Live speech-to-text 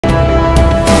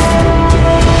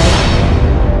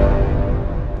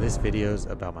videos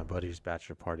about my buddy's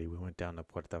bachelor party. We went down to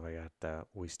Puerto Vallarta.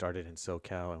 We started in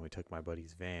SoCal and we took my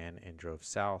buddy's van and drove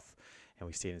south, and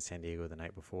we stayed in San Diego the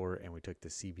night before, and we took the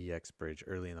CBX bridge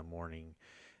early in the morning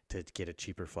to get a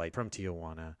cheaper flight from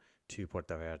Tijuana to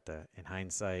Puerto Vallarta. In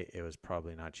hindsight, it was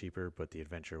probably not cheaper, but the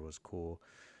adventure was cool.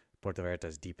 Puerto Vallarta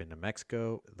is deep into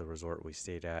Mexico. The resort we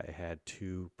stayed at, it had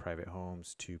 2 private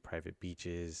homes, 2 private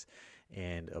beaches,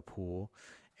 and a pool.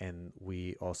 And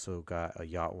we also got a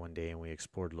yacht one day, and we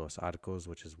explored Los Arcos,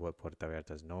 which is what Puerto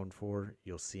Vallarta is known for.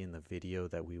 You'll see in the video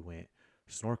that we went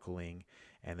snorkeling,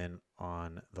 and then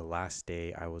on the last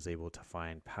day I was able to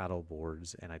find paddle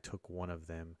boards, and I took one of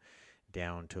them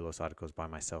down to Los Arcos by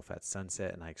myself at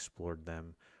sunset, and I explored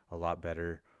them a lot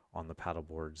better on the paddle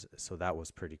boards, so that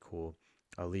was pretty cool.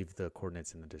 I'll leave the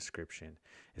coordinates in the description.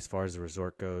 As far as the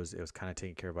resort goes, it was kind of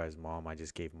taken care of by his mom. I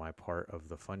just gave my part of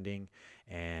the funding,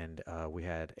 and we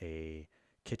had a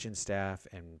kitchen staff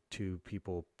and 2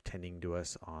 people tending to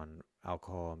us on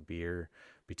alcohol and beer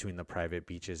between the private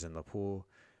beaches and the pool.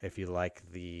 If you like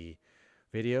the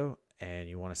video and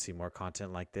you want to see more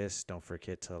content like this, don't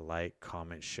forget to like,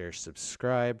 comment, share,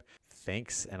 subscribe.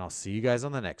 Thanks, and I'll see you guys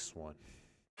on the next one.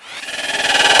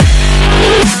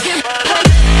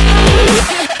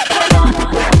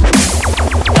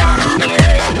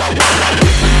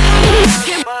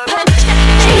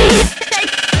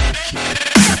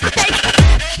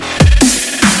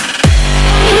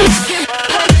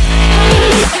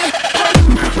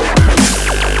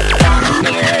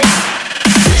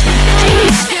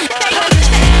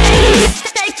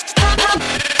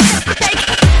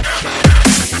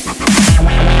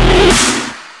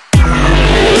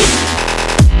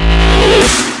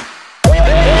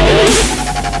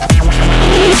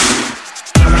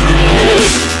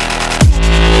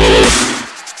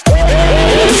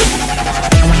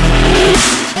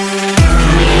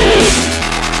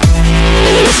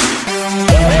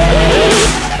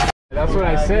 That's what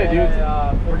I said, dude.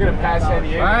 We're gonna pass San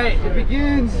Diego. Alright, it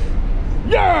begins.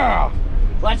 Yeah!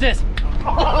 Watch this.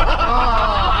 Oh,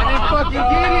 I didn't fucking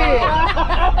get it.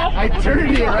 I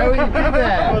turned it right when you did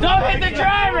that. Don't hit the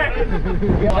driver!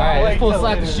 Alright, let's pull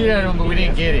slap the shit out of him, but we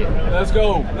didn't get it. Let's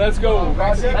go. Let's go.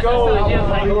 Let's go.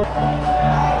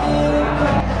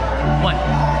 One.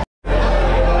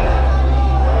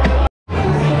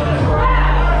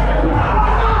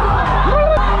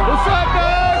 What's up,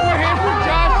 dog? We're here for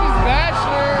Josh's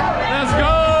Bachelor. Let's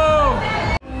go.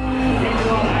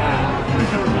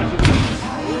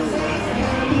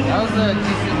 That was a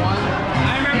decent one.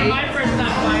 I remember my first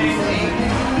time playing.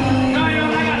 No, I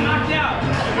got knocked out.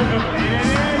 Let's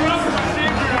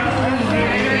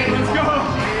go.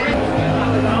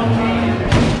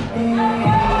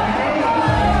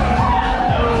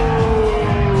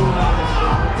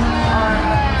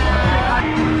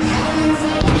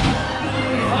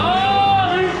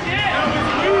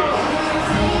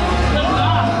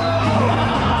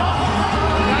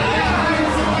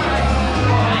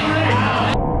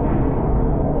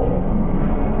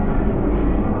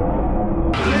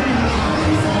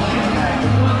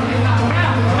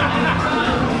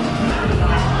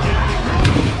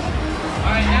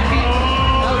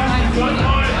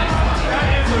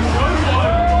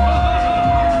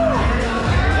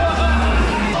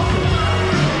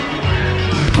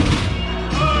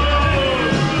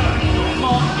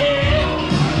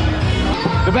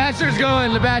 The Bachelor's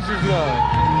going, the Bachelor's going.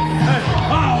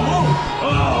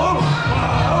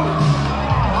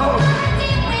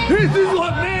 This is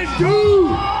what men do!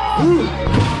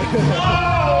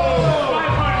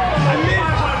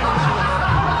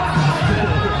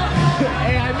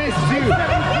 Hey, I missed you.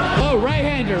 Oh,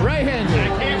 right-hander, right-hander. I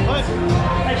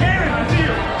can't, I see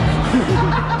you.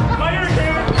 My ear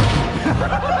can't.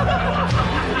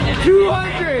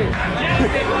 200!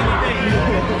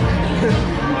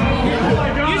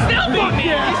 You still beat me!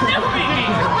 You still beat me!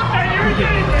 And you're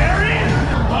getting married?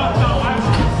 Oh, no,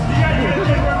 you gotta get it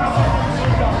where my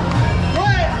fucking go.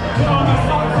 What? Oh, the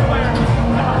soccer player.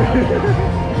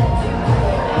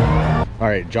 All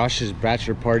right, Josh's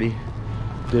bachelor party,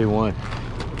 day 1.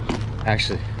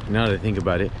 Actually, now that I think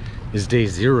about it, is day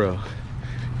 0,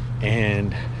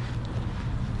 and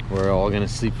we're all gonna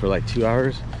sleep for like 2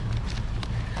 hours,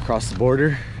 cross the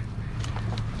border,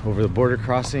 over the border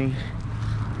crossing,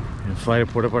 and fly to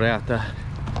Puerto Vallarta.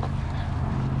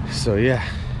 So yeah,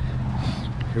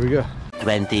 here we go.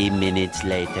 20 minutes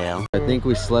later. I think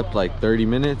we slept like 30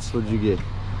 minutes. What'd you get?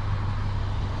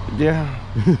 Yeah.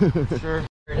 Sure.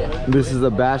 This is the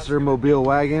Bachelor mobile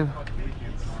wagon.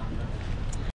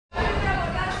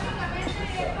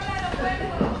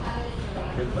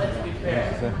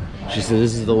 She said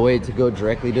this is the way to go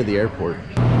directly to the airport.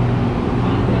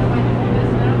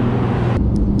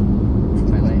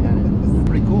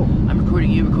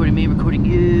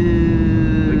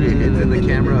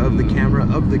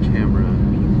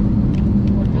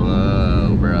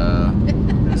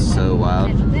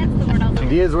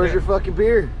 Diaz, where's your fucking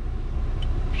beer?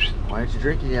 Why aren't you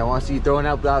drinking? I want to see you throwing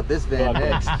out this van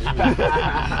next.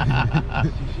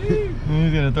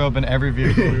 He's gonna throw up in every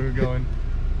vehicle we were going.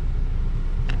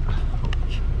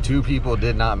 2 people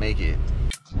did not make it.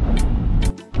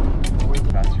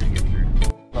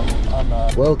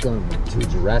 Welcome to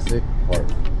Jurassic Park.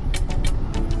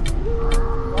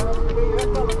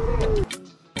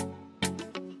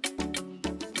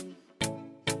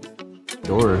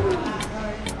 Door.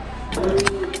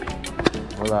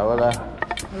 Hola, hola.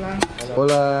 Hola.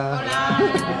 Hola.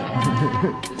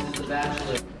 This is the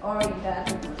Bachelor. Already that.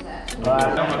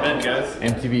 I'm a bed, guys.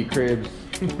 MTV Cribs.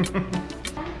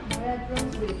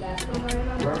 Bedrooms with bathroom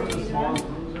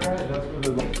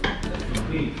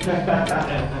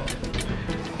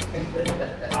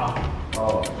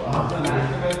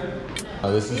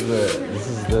Oh, this is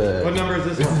the. What number is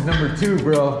this This one? is number 2,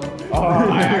 bro.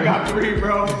 Oh, I got 3,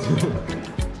 bro.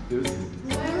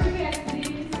 Whoever gets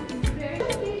these is very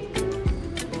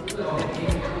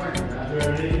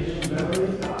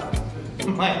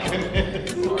My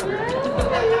goodness. We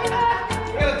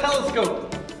got a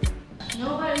telescope.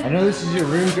 Nobody. I know this is your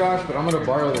room, Josh, but I'm gonna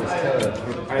borrow this tele.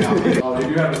 I know. Oh, they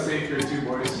do have a safe here too,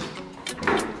 boys.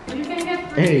 You can get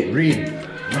Hey, Reed,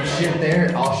 you shit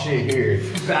there, I'll shit here.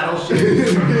 Battleship.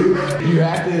 You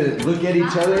have to look at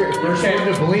each other. First one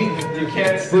to blink. You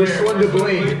can't First stare. one to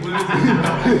blink.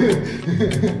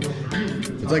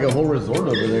 It's It's like a whole resort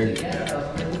over there.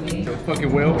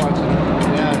 Fucking whale watching.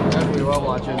 Yeah, definitely whale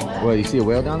watching. What, you see a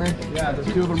whale down there? Yeah,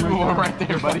 there's 2 of them right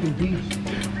there, buddy.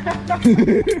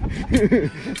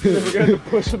 We're gonna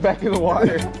push it back in the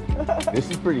water. This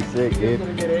is pretty sick, dude.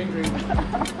 Gonna get angry.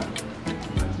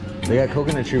 They got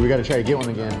coconut tree, we gotta try to get one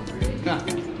again.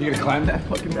 You gonna climb that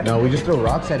fucking back? No, we just threw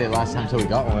rocks at it last time until we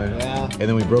got one. Yeah. And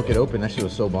then we broke it open, that shit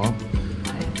was so bomb.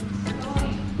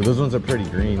 But those ones are pretty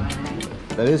green.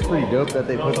 That is pretty dope that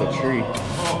they put the tree.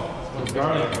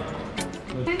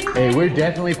 Hey, we're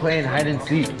definitely playing hide and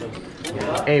seek.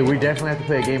 Hey, we definitely have to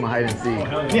play a game of hide and seek.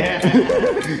 Yeah.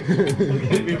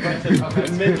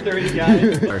 Mid-30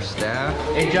 guys. Our staff.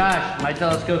 Hey Josh, my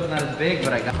telescope's not as big,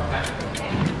 but I got.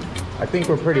 I think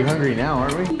we're pretty hungry now,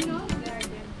 aren't we?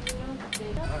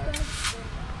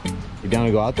 You down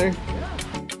to go out there?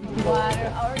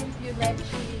 water, or if you let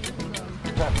cheese.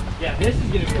 Yeah, this is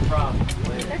gonna be a problem.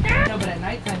 No, but at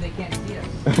nighttime they can't see us.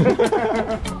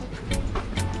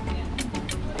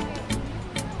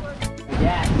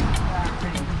 Yeah,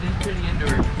 pretty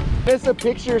indoor. It's a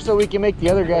picture so we can make the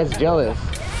other guys jealous.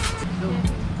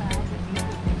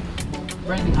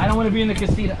 Brendan, I don't want to be in the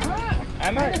casita.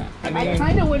 I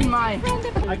kind of wouldn't mind.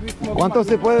 ¿Cuánto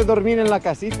se puede dormir en la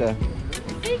casita?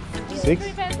 6?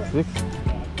 6?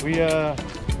 I'll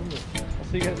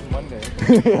see you guys Monday.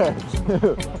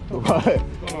 What?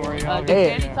 Don't worry, I'll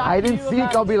Hey, hide and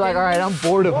seek, I'll be like, alright, I'm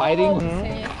bored of hiding.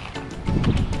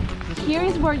 Here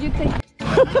is where you take.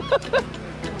 What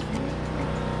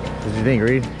did you think,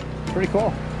 Reed? pretty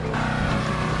cool.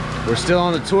 We're still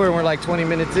on the tour and we're like 20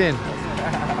 minutes in.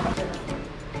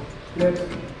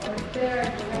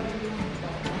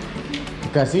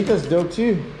 Casita's dope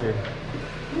too.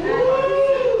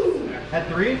 At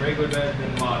 3? Regular bed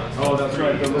and modest. Oh, that's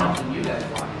right.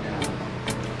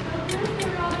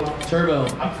 Turbo.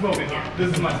 I'm smoking here.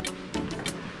 This is my.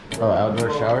 Oh,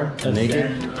 outdoor shower?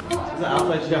 Naked? Is it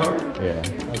outside shower? Yeah.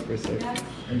 That's pretty sick.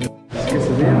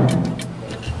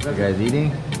 You guys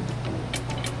eating?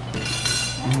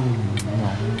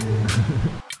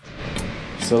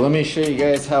 So let me show you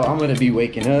guys how I'm gonna be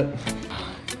waking up.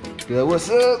 Be like, what's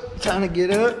up? Time to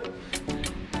get up.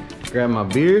 Grab my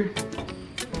beer.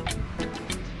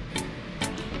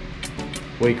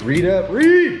 Wake Reed up.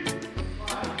 Reed!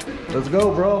 Let's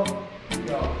go, bro.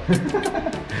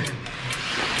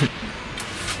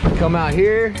 Come out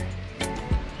here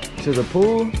to the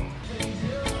pool.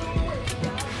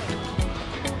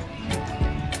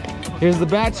 Here's the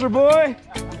Bachelor boy.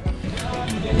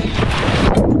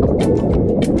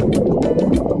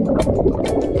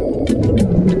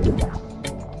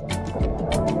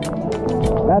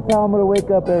 That's how I'm gonna wake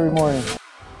up every morning.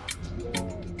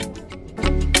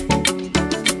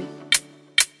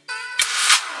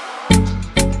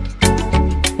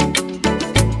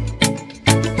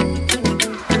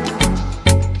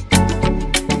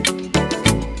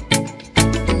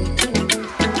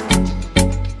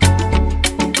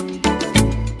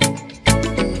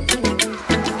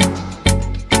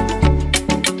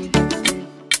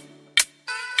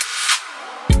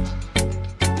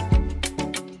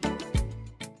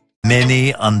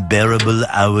 Many unbearable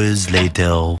hours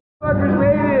later. Fuckers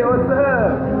made it, what's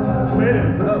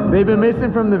up? They've been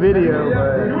missing from the video. You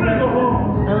wanna go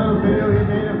home?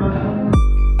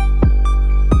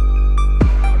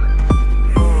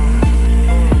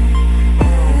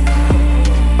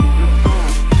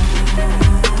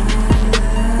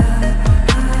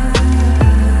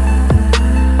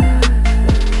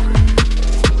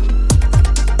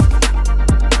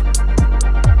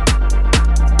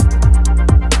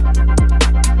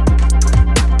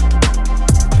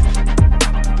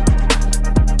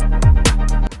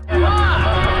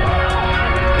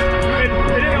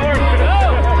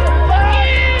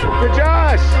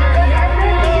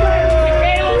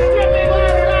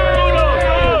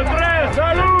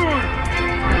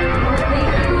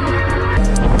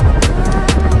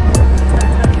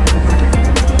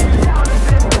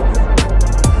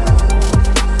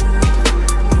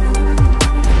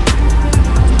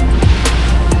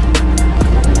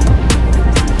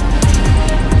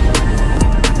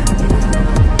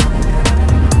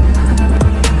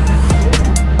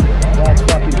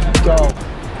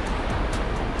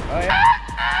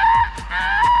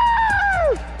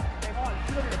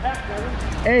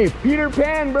 Hey, Peter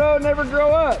Pan, bro, never grow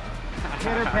up.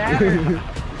 Peter Pan?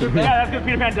 Yeah, that's because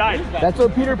Peter Pan died. That's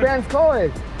what Peter Pan's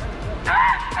called.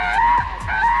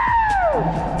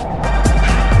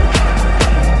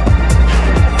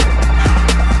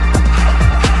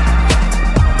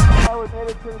 I was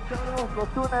headed to the terminal, Los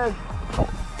Tunes.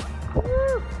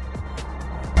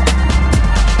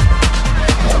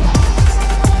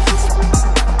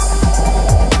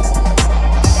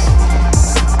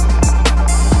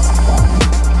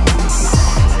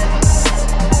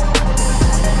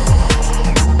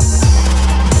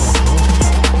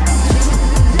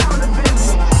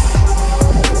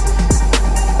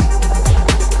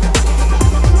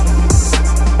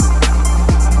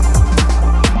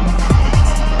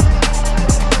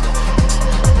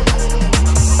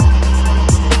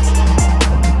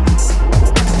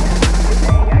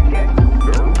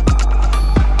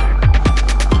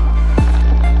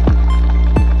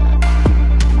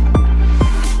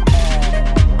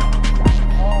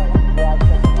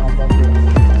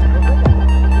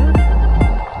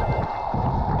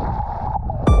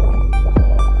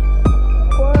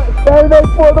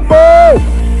 For the boat!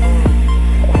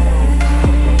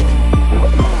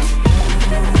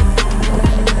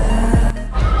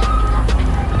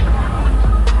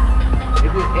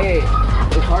 Hey,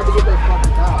 it's hard to get those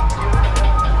fucking out.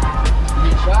 You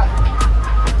get shot?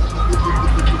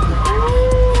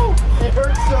 It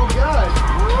hurts so good.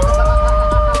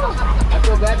 I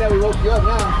feel bad that we woke you up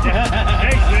now.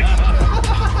 Hey,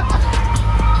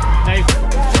 Nice.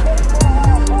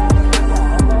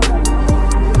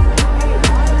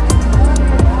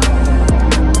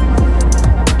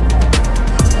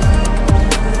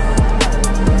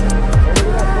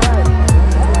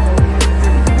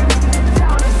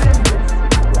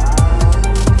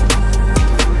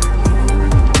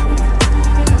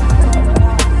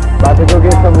 About to go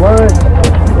get some lunch.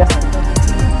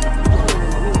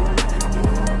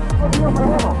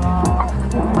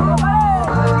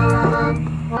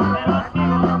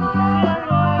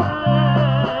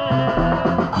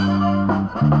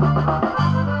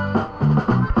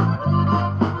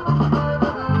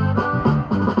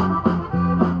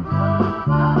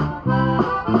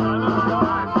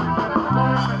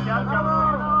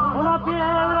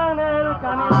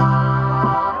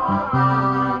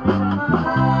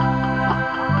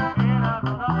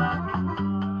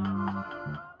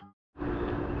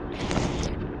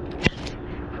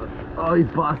 Oh, he's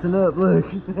bossing up, look.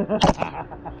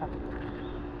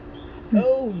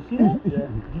 Oh, you see that? Yeah.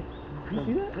 You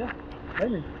see that? Yeah.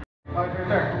 Right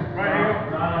there. Right here.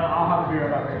 I'll have a beer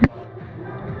about there.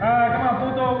 Come on,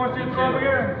 Puto, what's your club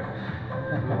here?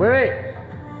 Wait.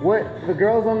 What the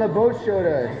girls on the boat showed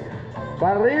us.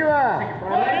 Para arriba.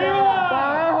 Para arriba. Para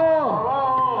abajo.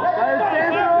 Para el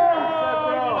centro.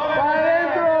 Para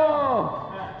adentro.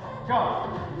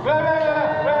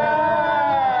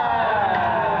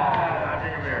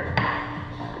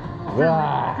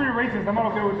 I'm pretty racist, I'm not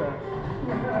okay with that.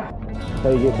 How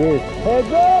you get beers?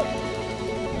 Heads up!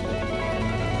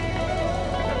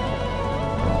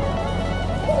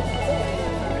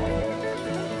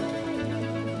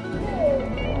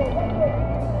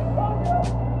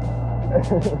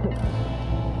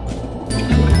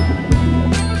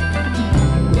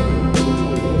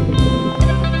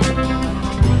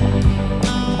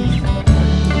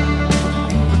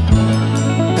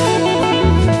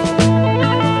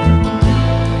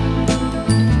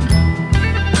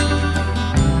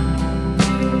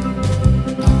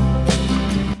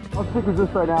 How sick is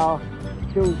this right now?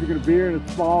 Kills you get a beer in a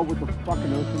spa with the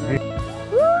fucking ocean there.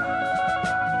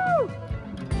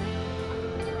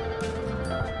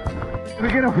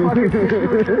 Get a fucking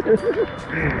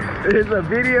There's a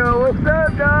video. What's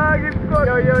up, dog? It's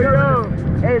yo, yo, yo.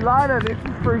 Hey, Lana, this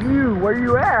is for you. Where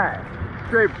you at?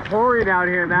 straight pouring out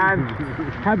here, man.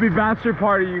 Happy bachelor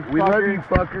party, you fucker. We love you,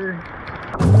 fucker.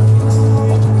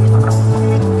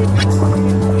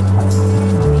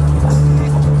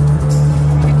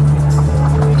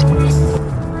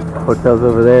 Hotel's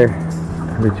over there,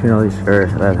 between all these, or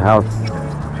that house,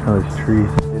 between all these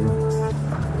trees.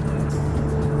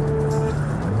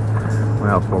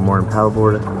 Went out for a morning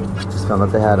paddleboard. Just found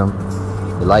out they had them.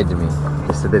 They lied to me.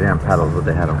 They said they didn't have paddles, but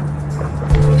they had them.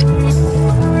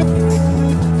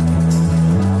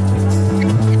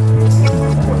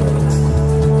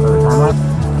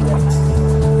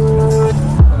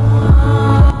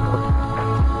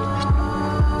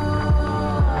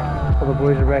 All the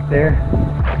boys are back there.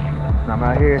 And I'm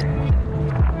out here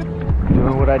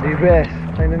doing what I do best,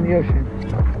 playing in the ocean.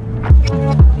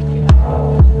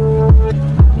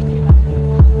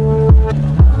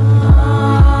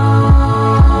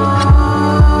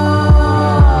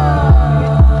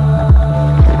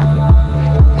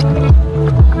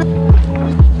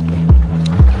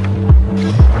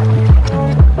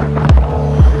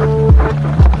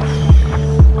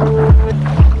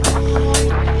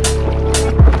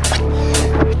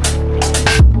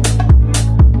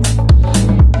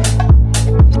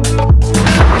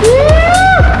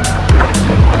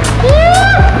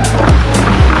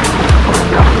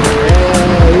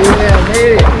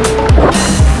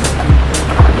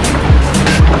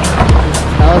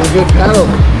 a good paddle.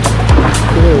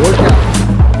 Good workout.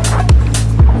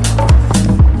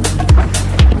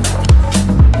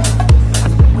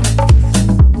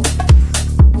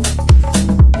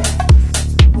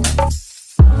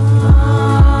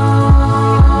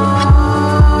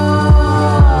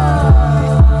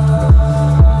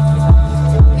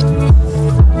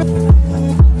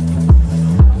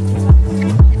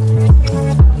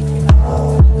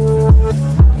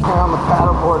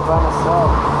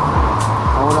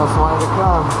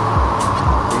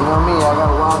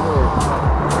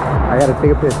 I gotta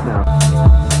take a piss now.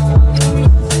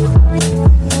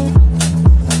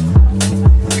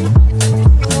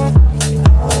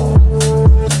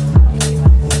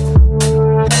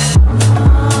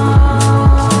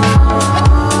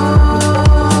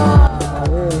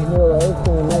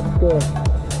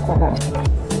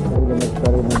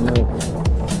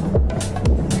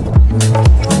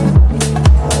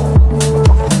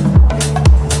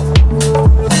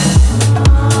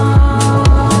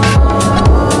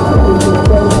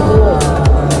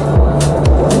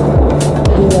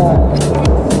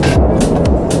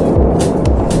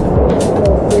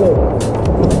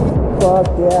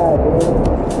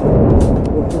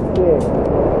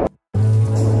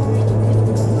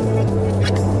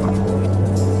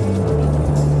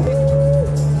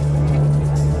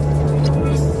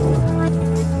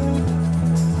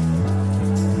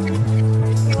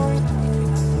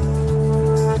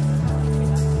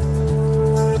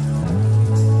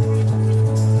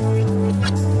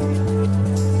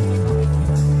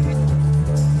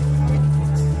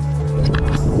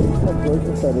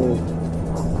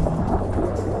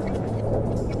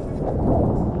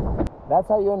 That's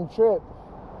how you end the trip.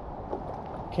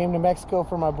 Came to Mexico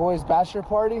for my boy's bachelor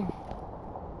party.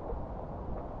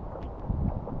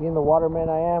 Being the waterman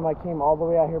I am, I came all the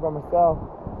way out here by myself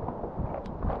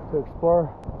to explore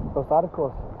Los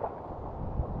Arcos.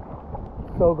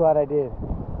 So glad I did.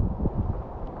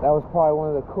 That was probably one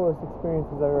of the coolest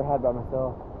experiences I've ever had by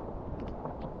myself.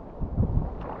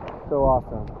 So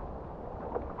awesome.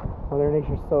 Mother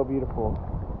Nature's so beautiful.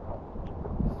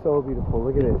 So beautiful.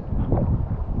 Look at this.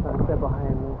 Sunset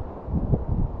behind me.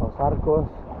 Los Arcos.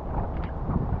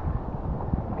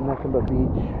 Nothing but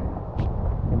beach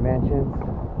and mansions.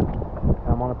 And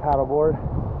I'm on a paddleboard,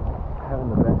 having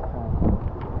the best time.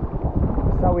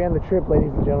 That's how we end the trip,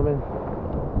 ladies and gentlemen.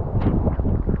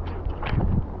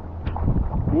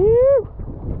 Woo!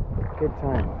 Good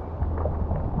time.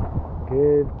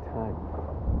 Good